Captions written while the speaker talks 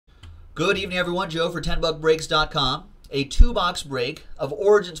Good evening, everyone. Joe for 10buckbreaks.com. A two-box break of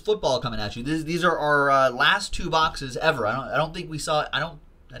Origins football coming at you. These are our last two boxes ever. I don't think we saw. I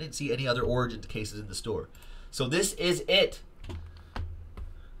didn't see any other Origins cases in the store. So this is it.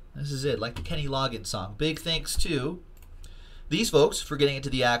 This is it, like the Kenny Loggins song. Big thanks to these folks for getting into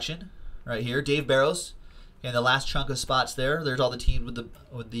the action right here. Dave Barrows and the last chunk of spots there. There's all the teams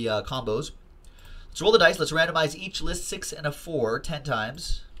with the combos. Let's roll the dice. Let's randomize each list 6 and a 4 10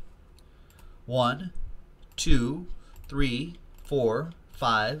 times. 1, 2, 3, 4,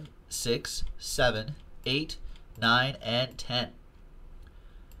 5, 6, 7, 8, 9, and 10.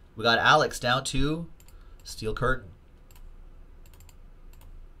 We got Alex down to Steel Curtain.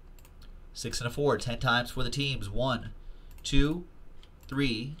 6 and a 4, 10 times for the teams. 1, 2,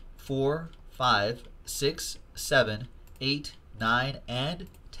 3, 4, 5, 6, 7, 8, 9, and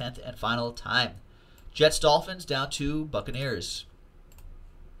 10th and final time. Jets Dolphins down to Buccaneers.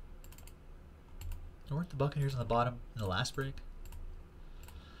 Weren't the Buccaneers on the bottom in the last break?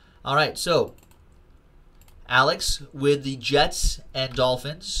 All right, so Alex with the Jets and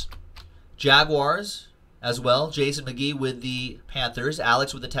Dolphins. Jaguars as well. Jason McGee with the Panthers.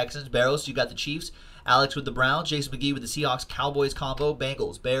 Alex with the Texans. Barrows, you got the Chiefs. Alex with the Browns. Jason McGee with the Seahawks. Cowboys combo.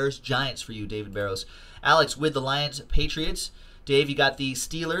 Bengals, Bears, Giants for you, David Barrows. Alex with the Lions, Patriots. Dave, you got the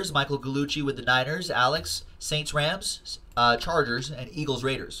Steelers. Michael Gallucci with the Niners. Alex, Saints, Rams, Chargers, and Eagles,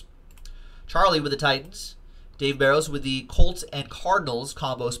 Raiders. Charlie with the Titans. Dave Barrows with the Colts and Cardinals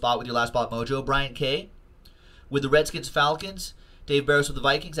combo spot with your last spot mojo. Brian K with the Redskins, Falcons. Dave Barrows with the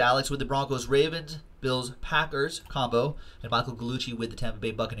Vikings. Alex with the Broncos, Ravens, Bills, Packers combo. And Michael Gallucci with the Tampa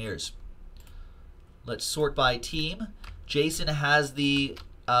Bay Buccaneers. Let's sort by team. Jason has the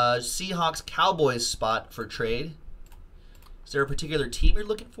Seahawks, Cowboys spot for trade. Is there a particular team you're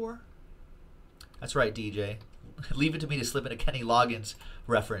looking for? That's right, DJ. Leave it to me to slip in a Kenny Loggins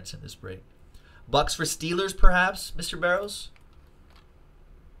reference in this break. Bucks for Steelers, perhaps, Mr. Barrows?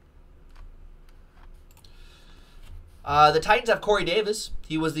 The Titans have Corey Davis.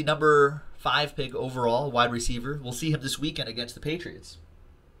 He was the number 5 pick overall, wide receiver. We'll see him this weekend against the Patriots.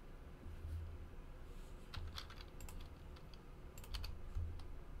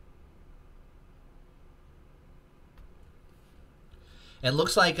 And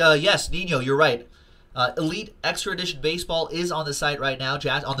looks like, yes, Nino, you're right. Elite Extra Edition Baseball is on the site right now,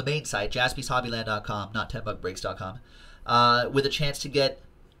 on the main site, JaspysHobbyland.com, not 10buckbreaks.com, with a chance to get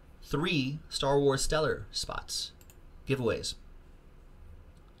 3 Star Wars Stellar spots, giveaways.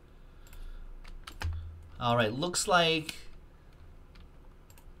 All right, looks like,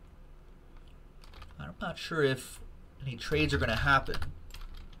 I'm not sure if any trades are going to happen.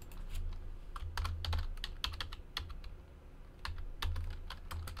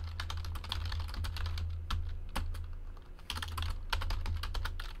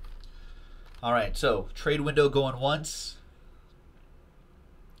 All right, so trade window going once,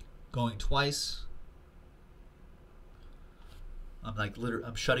 going twice. I'm like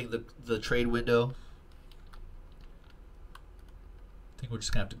I'm shutting the trade window. I think we're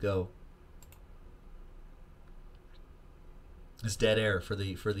just gonna have to go. It's dead air for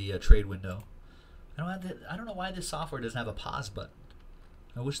the trade window. I don't know why this software doesn't have a pause button.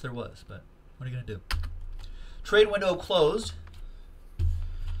 I wish there was, but what are you gonna do? Trade window closed.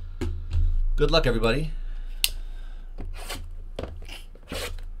 Good luck, everybody.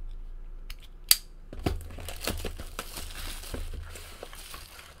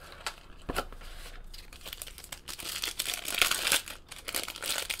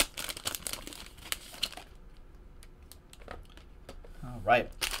 All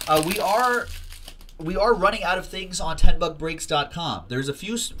right. We are running out of things on 10buckbreaks.com. There's a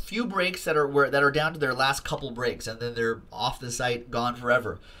few breaks that are down to their last couple breaks, and then they're off the site, gone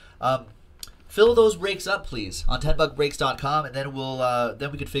forever. Fill those breaks up, please, on 10buckbreaks.com, and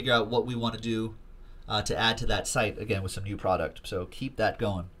then we can figure out what we want to do to add to that site again with some new product. So keep that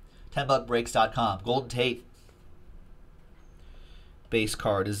going. 10buckbreaks.com. Golden Tate. Base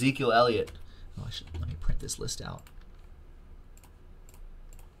card. Ezekiel Elliott. Oh, let me print this list out.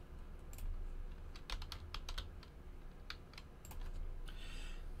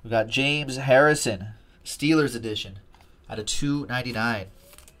 We got James Harrison, Steelers edition, at a $2.99.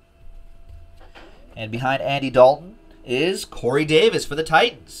 And behind Andy Dalton is Corey Davis for the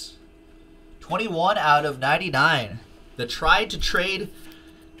Titans. 21 out of 99. The tried to trade,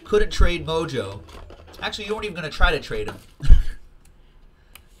 couldn't trade mojo. Actually, you weren't even going to try to trade him.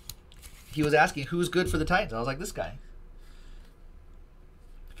 He was asking who's good for the Titans. I was like, this guy.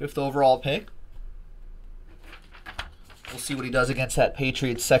 5th overall pick. We'll see what he does against that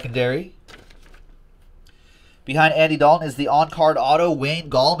Patriots secondary. Behind Andy Dalton is the on-card auto, Wayne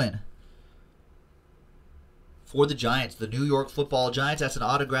Gallman. for the Giants, the New York Football Giants. That's an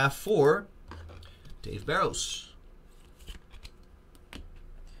autograph for Dave Barros.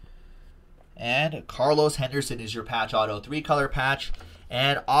 And Carlos Henderson is your patch auto. 3-color patch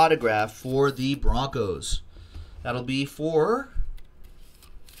and autograph for the Broncos. That'll be for...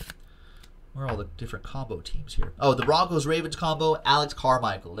 where are all the different combo teams here? Oh, the Broncos-Ravens combo, Alex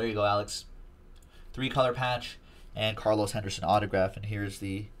Carmichael. There you go, Alex. 3-color patch and Carlos Henderson autograph. And here's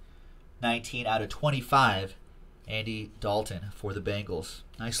the 19 out of 25, Andy Dalton for the Bengals.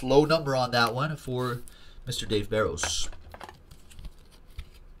 Nice low number on that one for Mr. Dave Barros.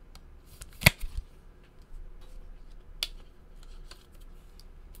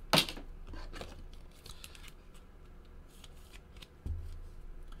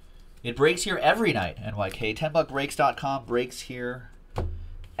 It breaks here every night, NYK. 10buckbreaks.com breaks here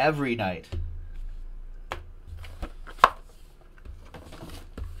every night.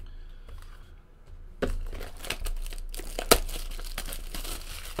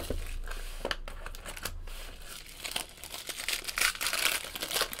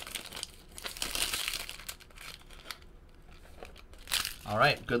 All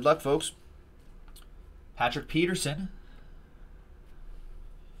right, good luck, folks. Patrick Peterson,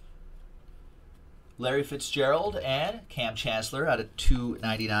 Larry Fitzgerald, and Cam Chancellor out of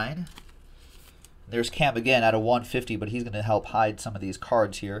 299. There's Cam again out of 150, but he's going to help hide some of these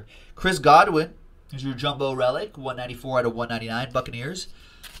cards here. Chris Godwin is your jumbo relic, 194 out of 199. Buccaneers,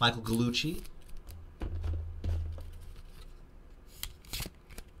 Michael Gallucci.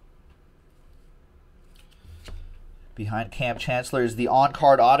 Behind Cam Chancellor is the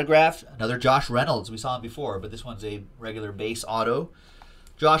on-card autograph. Another Josh Reynolds. We saw him before, but this one's a regular base auto.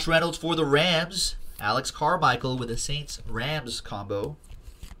 Josh Reynolds for the Rams. Alex Carmichael with the Saints-Rams combo.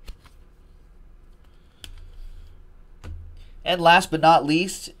 And last but not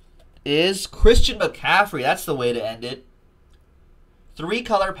least is Christian McCaffrey. That's the way to end it.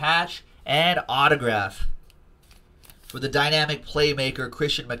 3-color patch and autograph for the dynamic playmaker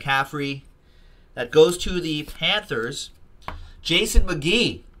Christian McCaffrey. That goes to the Panthers. Jason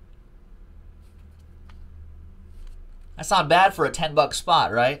McGee. That's not bad for a 10-buck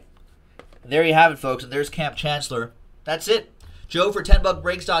spot, right? There you have it, folks. And there's Cam Chancellor. That's it. Joe for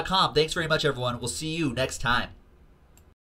 10buckbreaks.com. Thanks very much, everyone. We'll see you next time.